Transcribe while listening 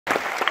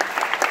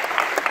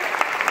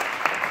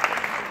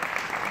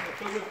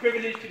But we're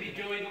privileged to be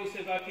joined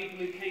also by people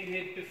who came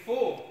here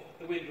before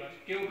the Windrush.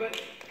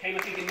 Gilbert came, I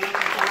think, in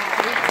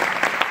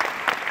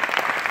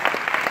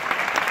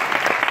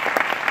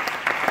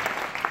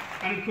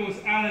 1942. And of course,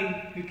 Alan,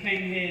 who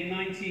came here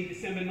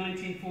December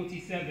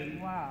 1947.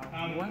 Wow.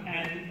 And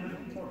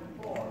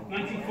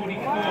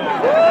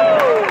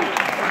 1944.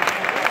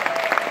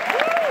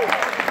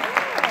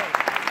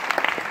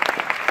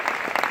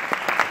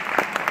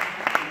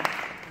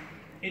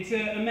 It's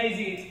an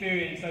amazing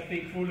experience, I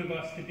think, for all of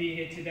us to be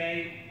here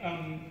today.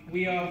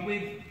 We are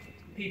with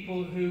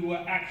people who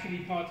were actually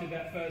part of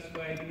that first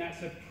wave, and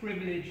that's a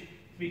privilege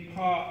to be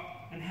part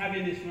and have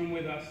in this room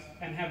with us,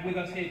 and have with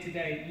us here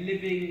today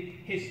living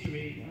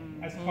history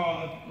as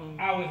part of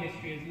our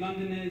history as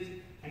Londoners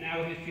and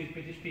our history as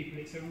British people.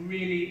 It's a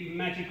really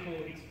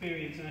magical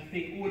experience, and I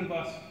think all of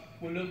us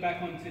will look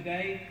back on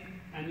today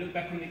and look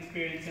back on the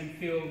experience and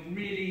feel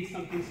really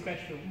something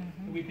special.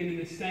 That we've been in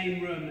the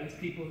same room as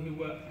people who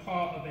were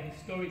part of a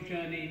historic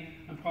journey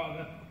and part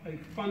of a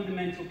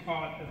fundamental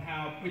part of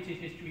how British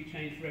history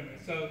changed forever.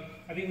 So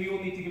I think we all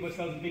need to give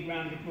ourselves a big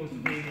round of applause for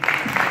being here.